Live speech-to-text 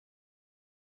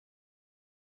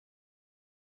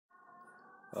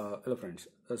Hello friends,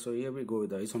 so here we go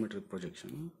with the isometric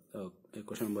projection,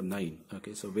 question number 9.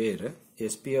 Okay, so where a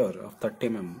sphere of 30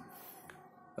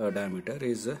 diameter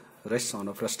is rests on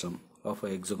a frustum of a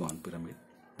hexagon pyramid.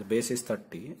 The base is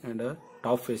 30 and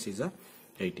top face is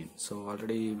 18. So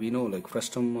already we know like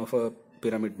frustum of a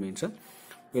pyramid means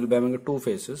we will be having two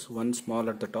faces, one small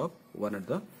at the top, one at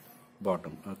the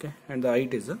bottom. Okay, and the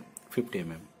height is 50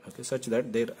 okay, such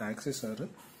that their axes are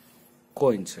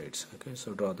coincides. Okay,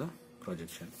 so draw the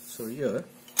projection. So here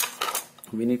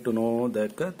we need to know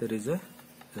that there is a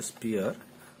sphere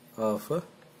of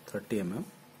 30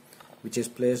 which is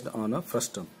placed on a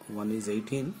frustum. One is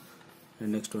 18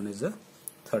 and next one is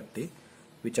 30,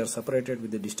 which are separated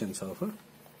with the distance of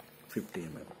 50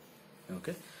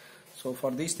 okay, so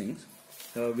for these things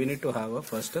we need to have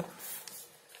first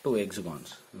two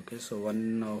hexagons. Okay, so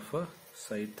one of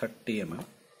side 30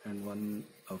 and one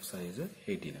of size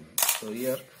 18 So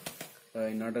here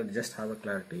in order to just have a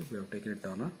clarity, we have taken it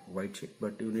on a white sheet,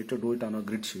 but you need to do it on a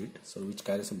grid sheet, so which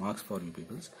carries marks for you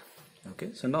peoples. Okay,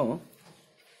 so now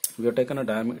we have taken a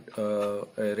diameter,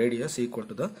 a radius equal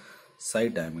to the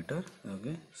side diameter.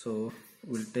 Okay, so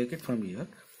we'll take it from here.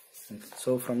 Okay.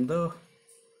 So from the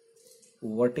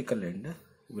vertical end,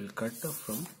 we'll cut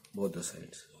from both the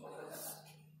sides.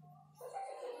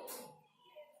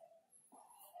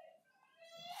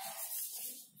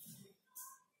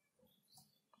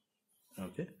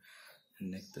 Okay,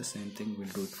 and next the same thing we'll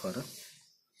do it for a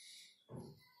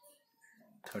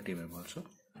 30 also.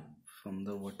 From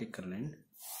the vertical end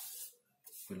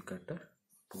we'll cut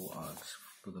two arcs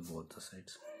to the both the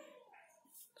sides,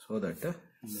 so that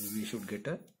we should get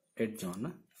a edge on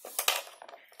the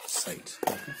sides.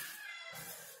 Okay.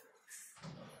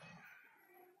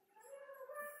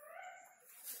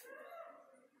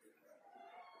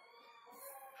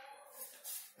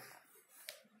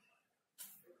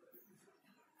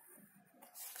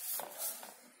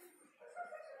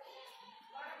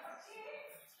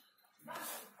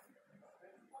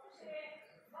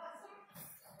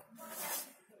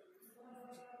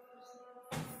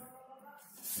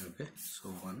 Okay, so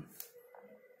one,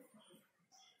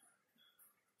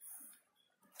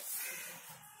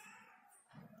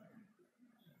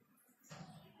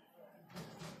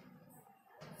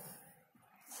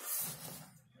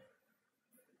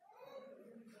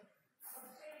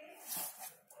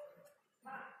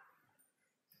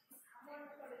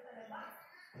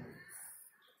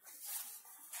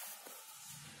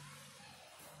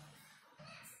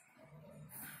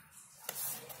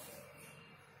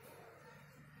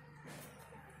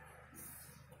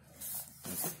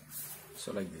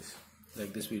 so like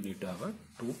this we need to have a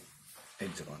two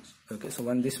hexagons. Okay, so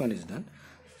when this one is done,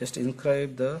 just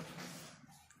inscribe the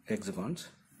hexagons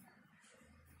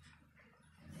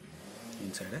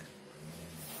inside a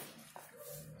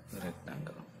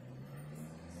rectangle.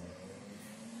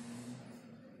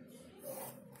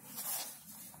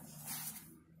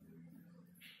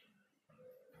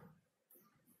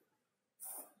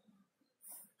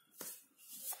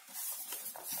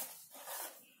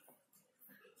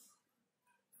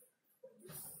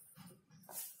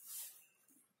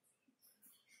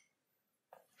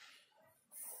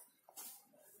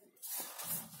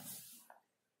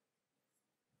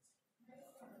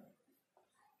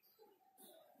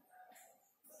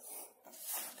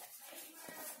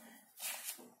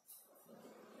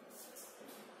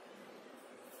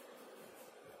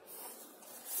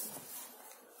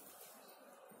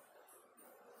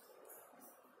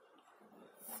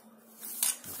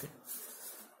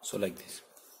 So like this.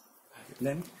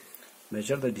 Then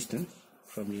measure the distance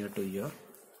from here to here,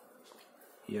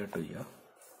 here to here.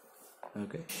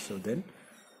 Okay, so then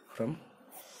from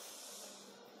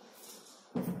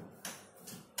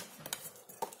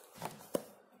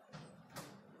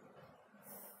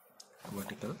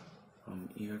vertical from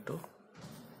here to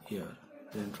here,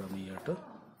 then from here to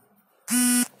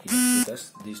here,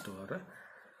 because these two are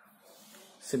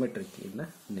symmetric in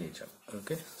nature.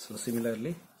 Okay, so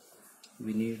similarly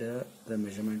we need the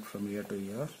measurement from here to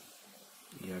here,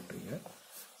 here to here,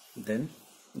 then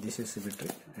this is symmetric,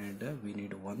 and we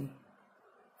need one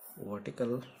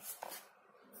vertical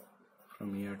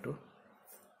from here to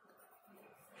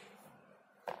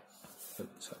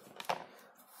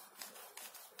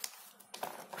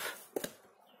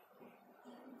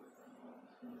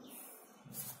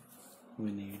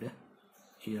we need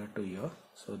here to here,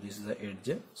 so this is the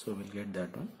edge, so we'll get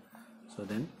that one. So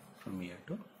then from here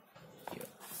to here,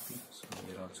 so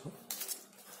here also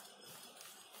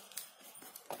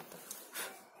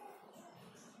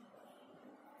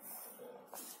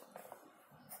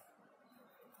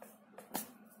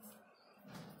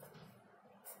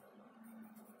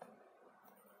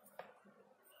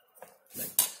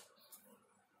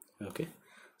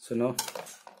So now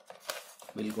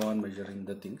we'll go on measuring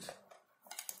the things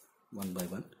one by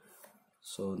one.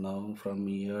 So now from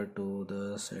here to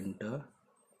the center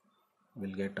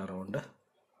we'll get around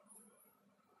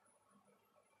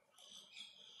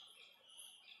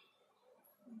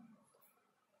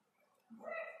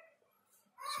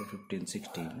 15,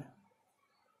 16.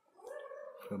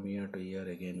 From here to here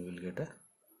again we'll get a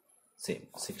same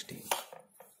 16.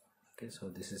 Okay, so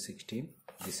this is 16,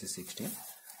 this is 16.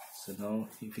 So now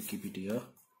if we keep it here,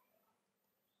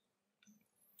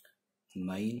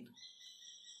 9,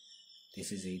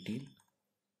 this is 18,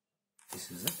 this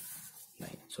is a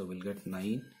 9. So we'll get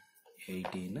 9,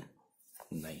 18,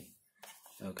 9.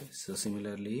 Okay, so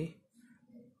similarly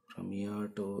from here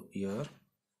to here,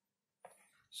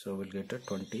 so we'll get a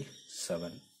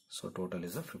 27. So total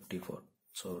is a 54.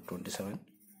 So 27,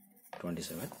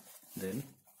 27. Then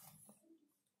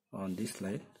on this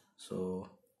line, so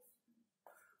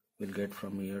we'll get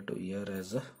from here to here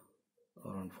as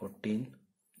around 14.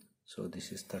 So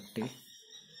this is 30,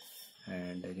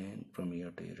 and again from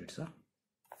here to here it's a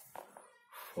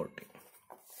 40.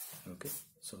 Okay,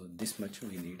 so this much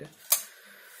we need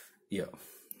here.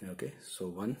 Okay, so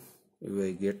one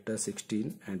we get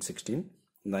 16 and 16,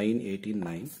 9, 18,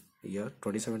 9, here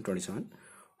 27, 27,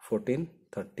 14,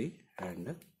 30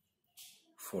 and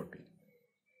 14.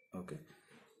 Okay,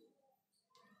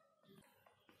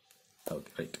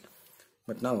 okay, right.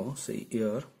 But now see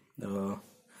here the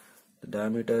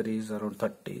diameter is around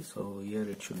 30, so here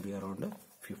it should be around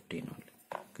 15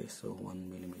 only. Okay, so 1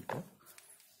 millimeter,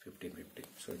 15, 15,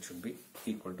 so it should be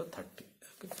equal to 30.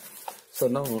 Okay, so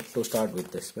now to start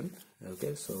with this one,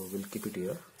 okay, so we'll keep it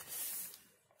here.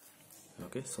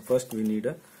 Okay, so first we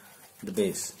need the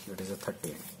base, that is a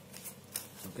 30.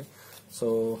 Okay,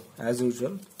 so as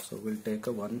usual, so we'll take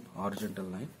a one horizontal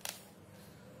line.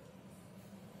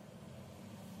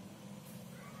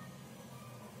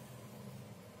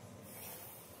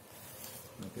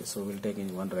 Okay, so we'll take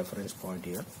in one reference point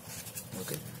here.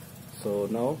 Okay, so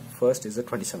now first is a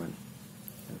 27.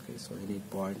 Okay, so any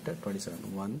point at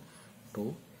 27, 1,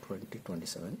 2, 20,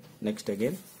 27. Next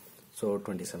again, so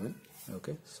 27.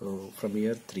 Okay, so from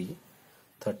here 3,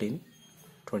 13,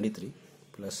 23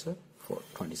 plus 4,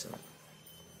 27.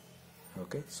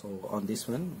 Okay, so on this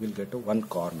one we'll get to one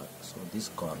corner, so this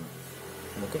corner.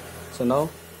 Okay, so now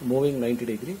moving 90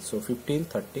 degrees, so 15,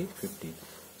 30, 15.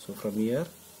 So from here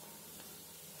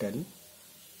 10,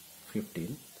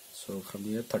 15, so from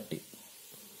here 30,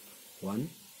 1,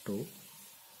 2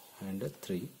 and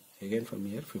 3, again from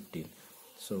here 15,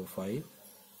 so 5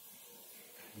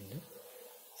 and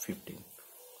 15.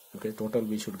 Okay, total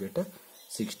we should get a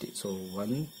 60. So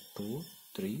 1, 2,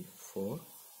 3, 4,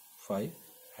 5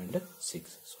 and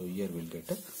 6. So here we'll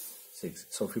get a 6.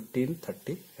 So 15,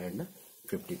 30 and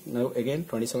 15. Now again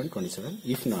 27, 27.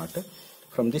 If not,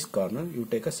 from this corner you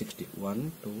take a 60.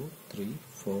 1, 2, 3,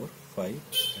 4, 5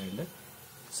 and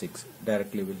 6.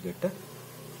 Directly we'll get a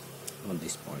on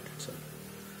this point itself.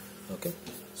 Okay,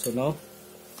 so now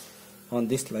on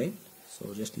this line,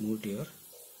 so just move it here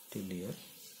till here.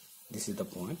 This is the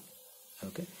point.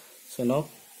 Okay, so now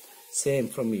same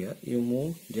from here you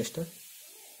move just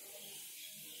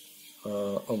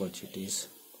how much it is,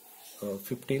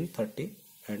 15, 30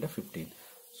 and 15.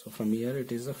 So from here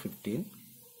it is a 15.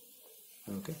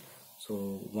 Okay, so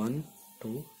 1,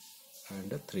 2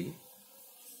 and 3,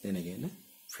 then again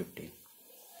 15.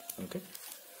 Okay,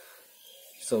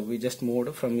 so we just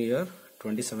moved from here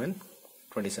 27,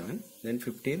 27, then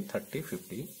 15, 30,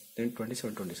 15, then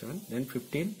 27, 27, then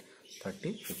 15,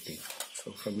 30, 15.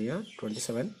 So from here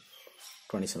 27,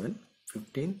 27,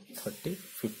 15, 30,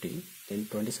 15, then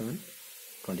 27,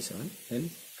 27, then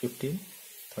 15,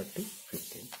 30,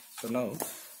 15. So now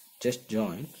just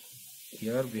join.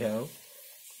 Here we have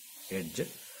edge,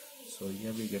 so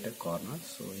here we get a corner,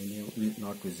 so any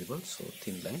not visible, so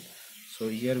thin line. So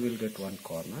here we'll get one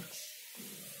corner.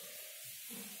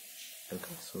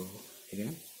 Okay, so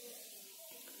again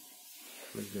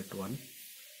we'll get one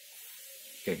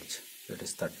edge, that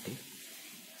is 30.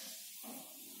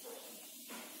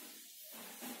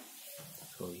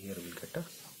 So here we'll get a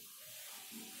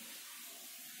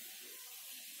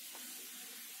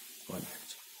one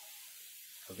edge.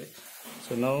 Okay,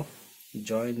 so now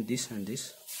join this and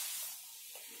this,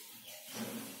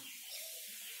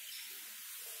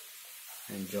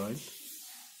 and join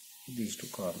these two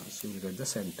corners, you will get the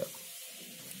center.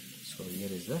 So here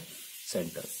is the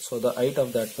center. So the height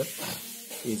of that one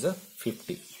is a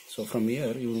 50. So from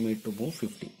here you will need to move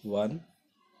 50. 1,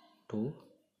 2,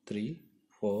 3,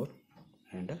 4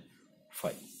 and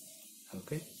 5.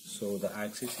 Okay, so the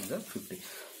axis is a 50.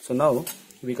 So now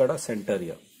we got a center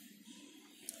here.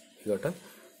 We got a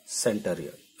center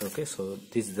here. Okay, so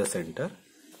this is the center.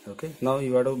 Okay, now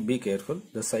you have to be careful,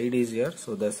 the side is here,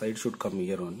 so the side should come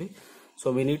here only.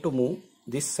 So we need to move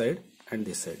this side and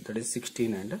this side, that is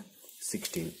 16 and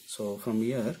 16. So from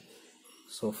here,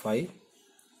 so 5,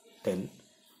 10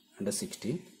 and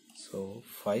 16, so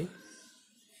 5,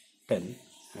 10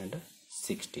 and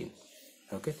 16.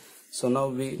 Okay, so now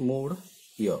we moved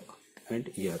here and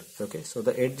here. Okay, so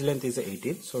the edge length is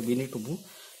 18, so we need to move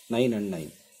 9 and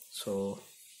 9. So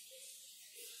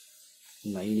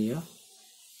 9 here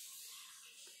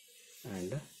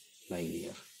and 9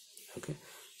 here. Okay,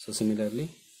 so similarly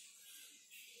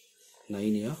 9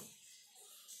 here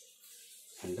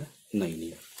and 9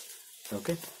 here.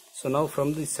 Okay, so now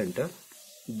from the center,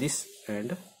 this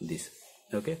and this.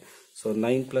 Okay, so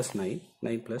 9 plus 9,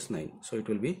 9 plus 9, so it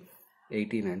will be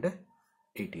 18 and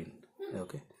 18.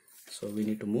 Okay, so we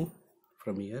need to move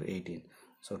from here 18,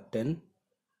 so 10,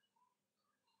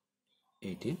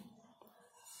 18,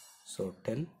 so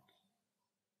 10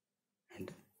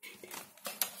 and 18.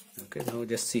 Okay, now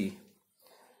just see,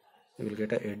 we will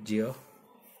get a edge here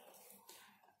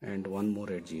and one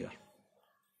more edge here.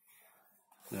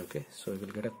 Okay, so we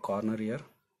will get a corner here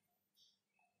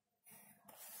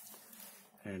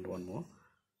and one more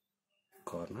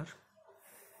corner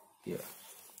here.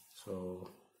 So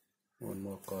one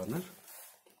more corner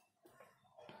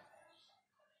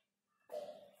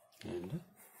and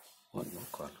one more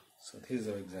corner. So this is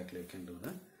how exactly you can do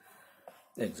the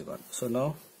hexagon. So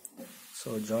now,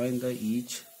 so join the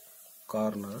each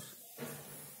corner,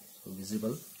 so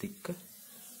visible thick,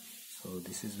 so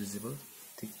this is visible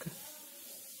thick,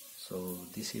 so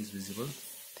this is visible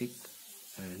thick,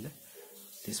 and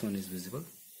this one is visible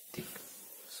thick.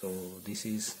 So this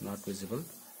is not visible,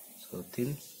 so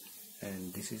thin,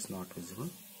 and this is not visible,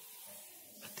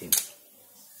 thin.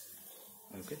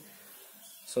 Okay,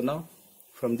 so now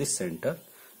from this center,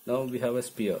 now we have a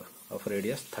sphere of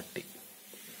radius 30.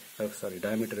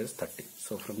 Diameter is 30.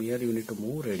 So from here you need to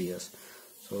move radius,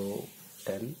 so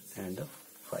 10 and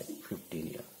 5, 15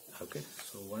 here. Okay,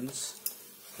 so once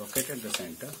located the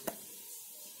center,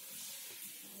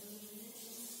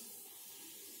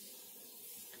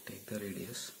 take the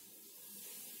radius,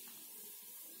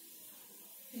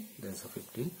 there's a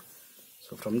 15.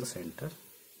 So from the center,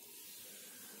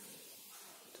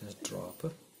 just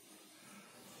drop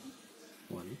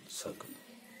one circle.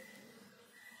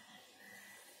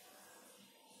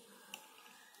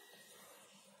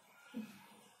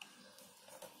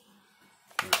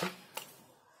 Okay,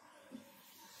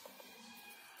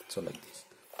 so like this.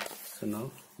 So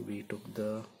now we took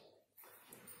the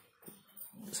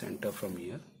center from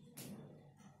here,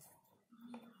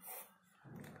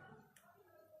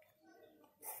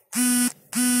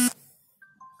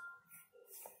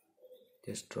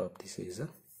 just drop. This is a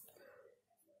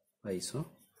ISO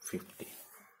 50.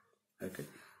 Okay,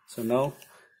 so now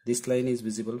this line is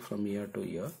visible from here to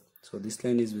here, so this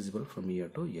line is visible from here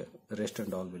to here, the rest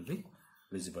and all will be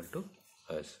visible to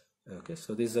us. Okay,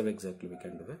 so this is how exactly we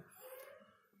can do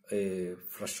a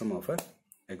frustum of a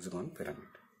hexagon pyramid.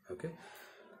 Okay,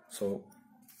 so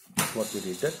what we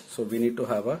did that, so we need to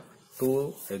have a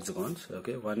two hexagons.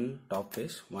 Okay, one top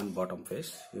face, one bottom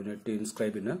face. You need to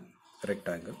inscribe in a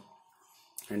rectangle,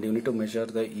 and you need to measure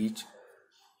the each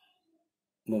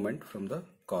moment from the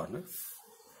corner.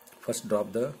 First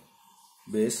drop the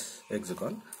base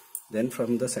hexagon, then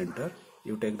from the center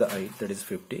you take the height, that is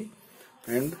 50,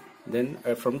 and then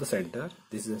from the center,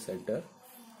 this is the center.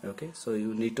 Okay, so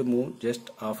you need to move just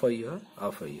half a year,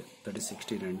 that is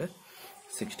 16 and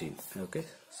 16. Okay,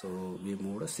 so we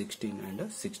moved 16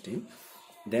 and 16.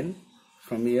 Then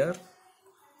from here,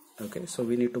 okay, so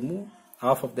we need to move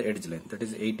half of the edge length, that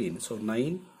is 18. So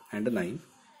 9 and 9,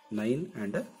 9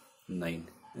 and 9.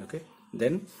 Okay,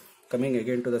 then coming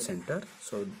again to the center,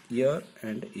 so here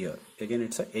and here again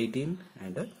it's a 18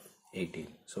 and 18.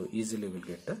 So easily we'll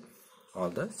get all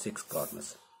the 6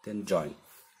 corners. Then join.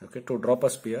 Okay, to drop a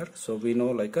sphere, so we know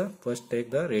like first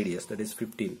take the radius, that is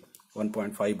 15,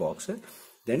 1.5 box,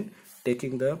 then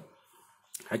taking the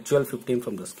actual 15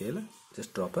 from the scale,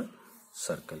 just drop a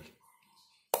circle.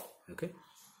 Okay,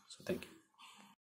 so thank you.